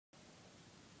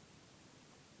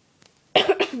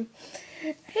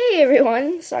Hey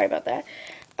everyone, sorry about that.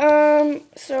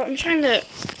 So I'm trying to.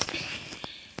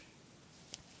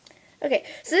 Okay,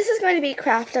 so this is going to be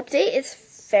craft update. It's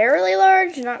fairly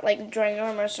large, not like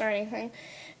ginormous or anything,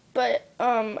 but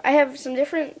I have some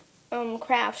different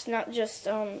crafts, not just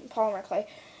polymer clay.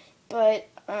 But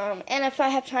and if I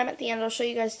have time at the end, I'll show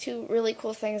you guys two really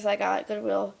cool things I got at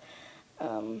Goodwill.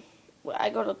 I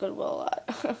go to Goodwill a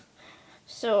lot.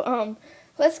 So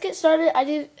let's get started. I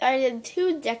did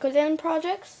two Decoden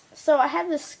projects. So I had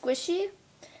this squishy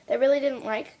that I really didn't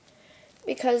like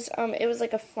because it was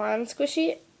like a flan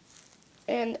squishy,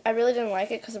 and I really didn't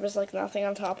like it because there was like nothing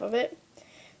on top of it.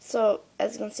 So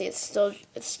as you can see, it's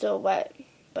still wet,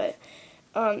 but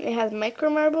it has micro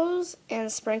marbles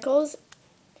and sprinkles,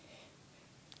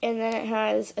 and then it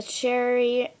has a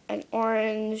cherry, an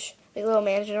orange, like a little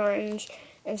mandarin orange,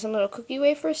 and some little cookie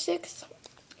wafer sticks.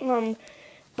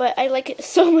 But I like it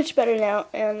so much better now,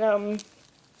 and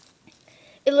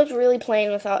it looked really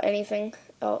plain without anything,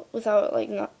 without like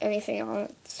not anything on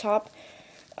its top.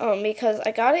 Because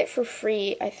I got it for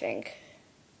free, I think,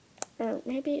 or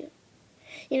maybe,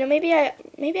 maybe I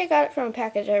got it from a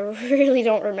package. I really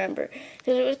don't remember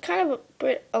because it was kind of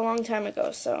a long time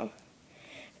ago. So,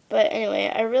 but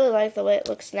anyway, I really like the way it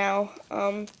looks now.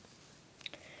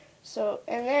 So,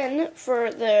 and then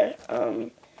for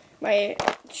the my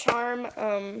charm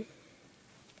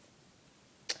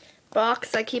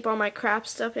box I keep all my crap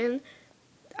stuff in.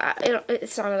 It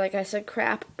sounded like I said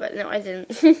crap, but no, I didn't.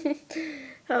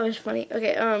 That was funny.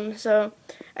 Okay, so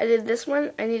I did this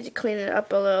one. I need to clean it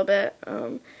up a little bit.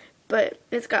 But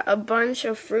it's got a bunch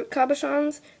of fruit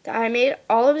cabochons that I made.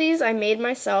 All of these I made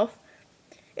myself,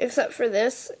 except for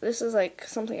this. This is like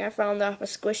something I found off a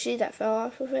squishy that fell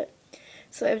off of it.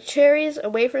 So I have cherries, a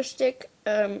wafer stick,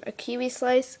 a kiwi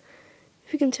slice.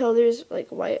 If you can tell, there's like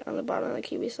white on the bottom of the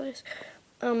kiwi slice.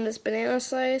 This banana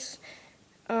slice,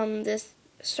 this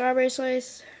strawberry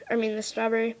slice, this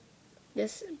strawberry,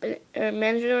 this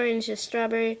mandarin orange, this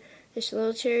strawberry, this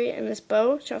little cherry, and this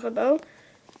bow, chocolate bow.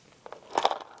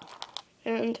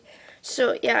 And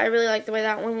so, yeah, I really like the way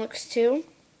that one looks too.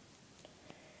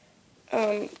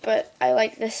 But I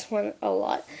like this one a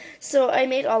lot. So I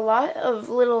made a lot of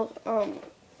little,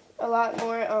 a lot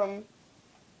more,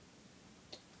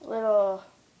 little,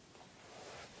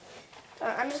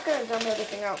 I'm just going to dump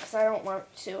everything out because I don't want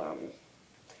to,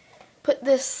 put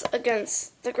this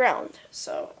against the ground.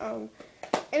 So,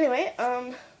 anyway,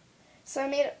 so I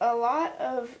made a lot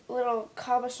of little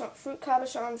fruit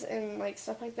cabochons and like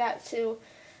stuff like that to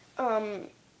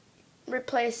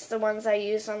replace the ones I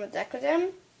used on the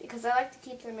Decoden because I like to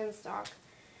keep them in stock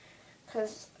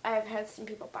because I've had some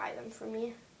people buy them for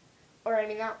me, or I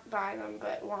mean not buy them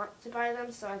but want to buy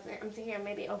them. So I'm thinking of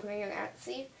maybe opening an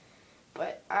Etsy,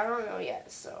 but I don't know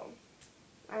yet. So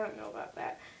I don't know about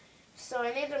that. So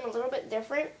I made them a little bit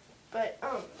different, but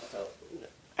so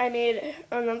I made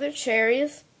another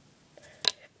cherries.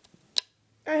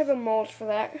 I have a mold for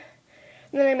that.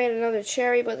 And then I made another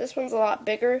cherry, but this one's a lot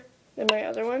bigger than my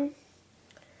other one.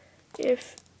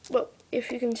 If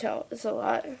you can tell, it's a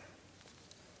lot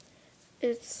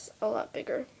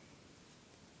bigger.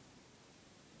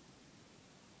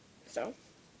 So,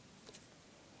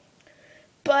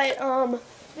 but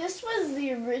this was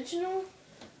the original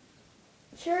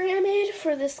cherry I made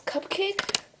for this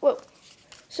cupcake. Whoa.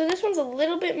 So this one's a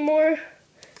little bit more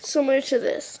similar to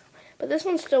this, but this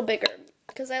one's still bigger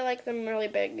because I like them really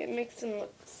big. It makes them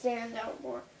stand out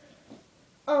more.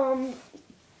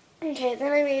 Okay,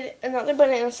 then I made another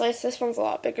banana slice. This one's a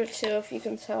lot bigger too, if you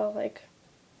can tell, like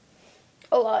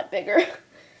a lot bigger.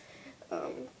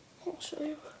 I'll show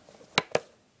you.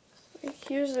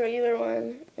 Here's the regular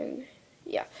one, and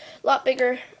yeah, a lot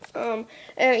bigger. And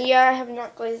yeah, I have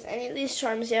not glazed any of these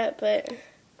charms yet, but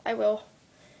I will.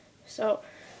 So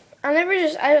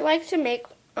I like to make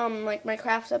like my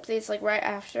craft updates like right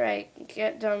after I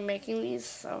get done making these.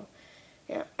 So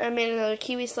yeah, I made another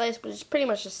kiwi slice, but it's pretty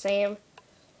much the same.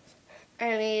 I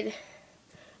made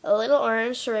a little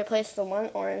orange to replace the one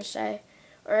orange I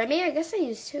guess I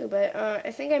used two, but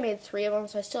I think I made 3 of them,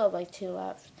 so I still have like 2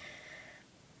 left,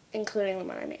 including the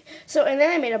one I made. So, and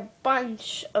then I made a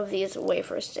bunch of these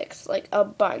wafer sticks, like a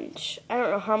bunch. I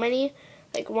don't know how many,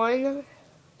 like 1,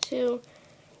 2,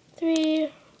 3,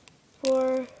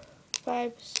 4,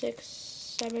 5, 6,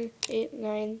 7, 8,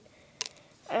 9.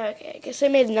 Okay, I guess I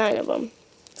made 9 of them.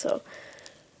 So,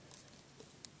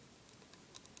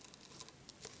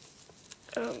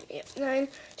 yeah, 9.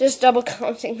 Just double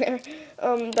counting there.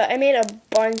 But I made a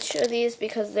bunch of these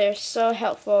because they're so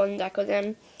helpful in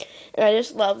Decoden, and I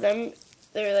just love them.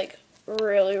 They're like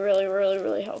really, really, really,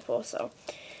 really helpful. So,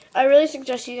 I really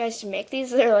suggest you guys to make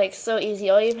these. They're like so easy.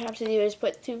 All you have to do is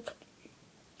put the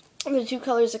two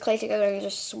colors of clay together and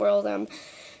just swirl them.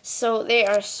 So they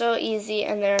are so easy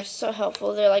and they're so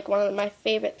helpful. They're like one of my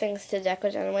favorite things to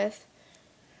Decogen with.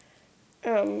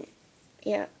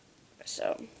 Yeah.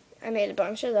 So I made a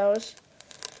bunch of those.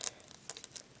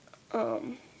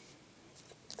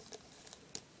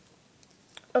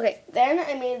 Okay, then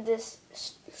I made this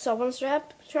cell phone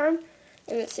strap charm,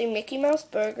 and it's a Mickey Mouse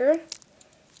burger.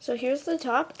 So here's the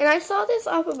top, and I saw this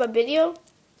off of a video.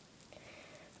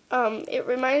 It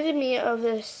reminded me of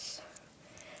this.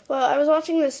 Well, I was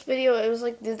watching this video. It was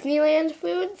like Disneyland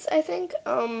foods, I think.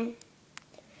 And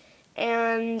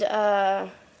it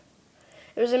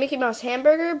was a Mickey Mouse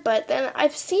hamburger, but then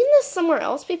I've seen this somewhere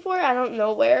else before. I don't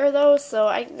know where though, so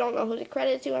I don't know who to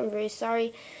credit to. I'm very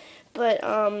sorry. But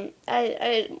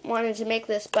I wanted to make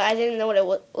this, but I didn't know what it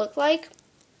looked like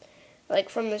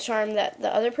from the charm that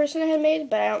the other person had made,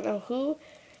 but I don't know who.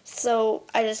 So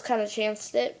I just kind of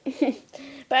chanced it.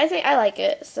 But I think I like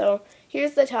it. So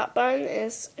here's the top bun.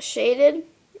 It's shaded, and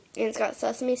it's got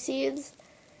sesame seeds.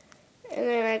 And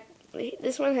then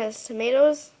this one has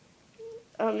tomatoes.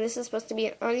 This is supposed to be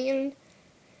an onion.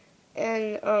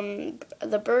 And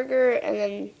the burger, and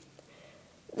then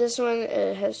this one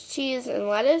has cheese and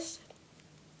lettuce.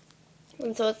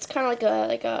 And so it's kind of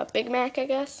like a Big Mac, I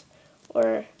guess.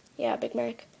 Or, yeah, Big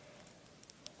Mac.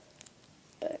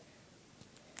 But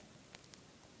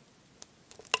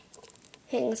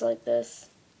hangs like this.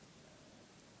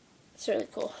 It's really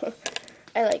cool.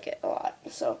 I like it a lot.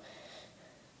 So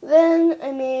then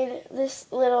I made this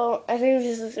little, I think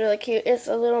this is really cute. It's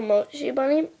a little mochi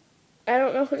bunny. I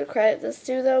don't know who to credit this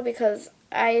to though, because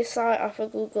I saw it off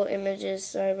of Google Images,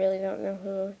 so I really don't know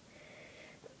who.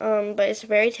 But it's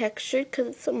very textured because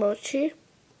it's a mochi.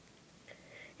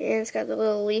 And it's got the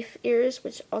little leaf ears,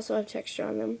 which also have texture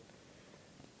on them.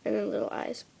 And then little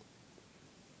eyes.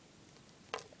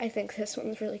 I think this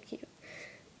one's really cute.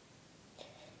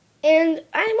 And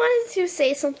I wanted to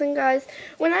say something, guys.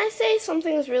 When I say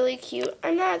something's really cute,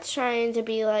 I'm not trying to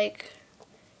be like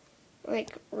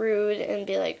rude and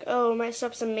be like, oh, my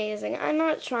stuff's amazing. I'm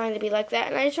not trying to be like that,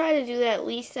 and I try to do that at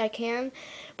least I can.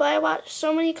 But I watch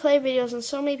so many clay videos and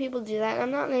so many people do that, and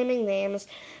I'm not naming names,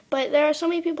 but there are so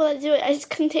many people that do it. It's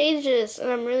contagious,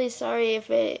 and I'm really sorry if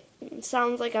it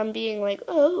sounds like I'm being like,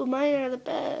 oh, mine are the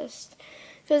best.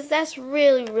 Because that's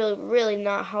really, really, really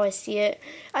not how I see it.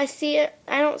 I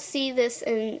don't see this,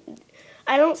 and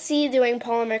I don't see doing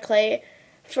polymer clay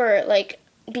for, like,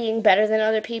 being better than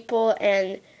other people,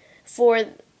 and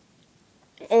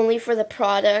only for the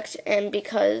product, and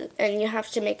you have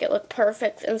to make it look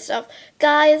perfect and stuff.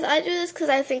 Guys, I do this because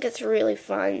I think it's really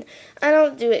fun. I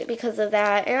don't do it because of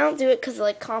that, and I don't do it because of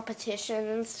like competition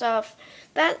and stuff.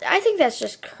 I think that's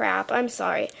just crap. I'm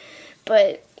sorry,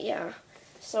 but yeah.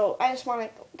 So I just want to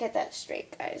get that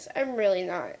straight, guys. I'm really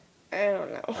not. I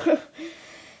don't know.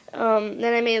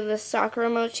 Then I made this Sakura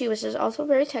mochi, which is also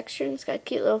very textured. It's got a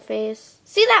cute little face.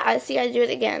 See that? I do it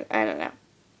again. I don't know.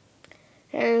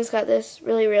 And it's got this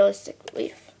really realistic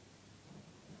leaf.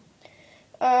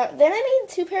 Then I made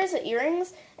 2 pairs of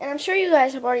earrings, and I'm sure you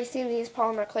guys have already seen these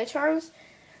polymer clay charms,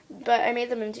 but I made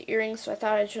them into earrings, so I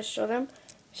thought I'd just show them.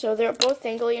 So they're both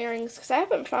dangle earrings, because I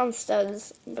haven't found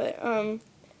studs, but,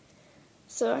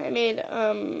 so I made,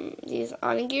 these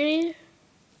onigiri,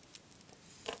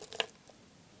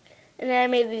 and then I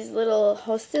made these little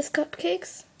Hostess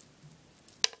cupcakes.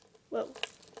 Whoa.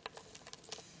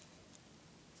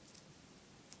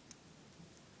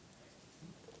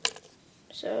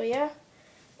 So yeah,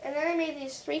 and then I made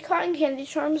these 3 cotton candy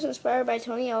charms inspired by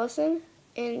Tony Ellison,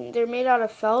 and they're made out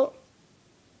of felt.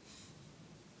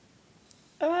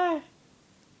 So I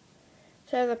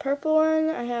have a purple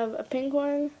one, I have a pink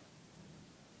one,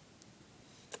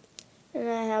 and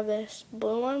then I have this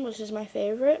blue one, which is my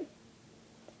favorite,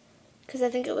 because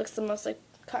I think it looks the most like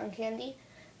cotton candy.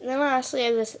 And then lastly I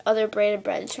have this other braided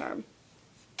bread charm.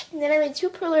 And then I made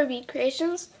 2 perler bead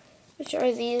creations, which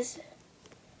are these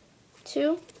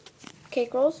 2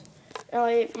 cake rolls.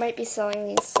 I might be selling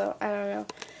these, so I don't know.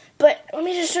 But let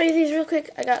me just show you these real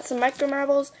quick. I got some micro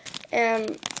marbles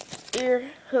and ear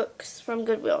hooks from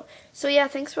Goodwill. So yeah,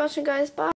 thanks for watching, guys. Bye.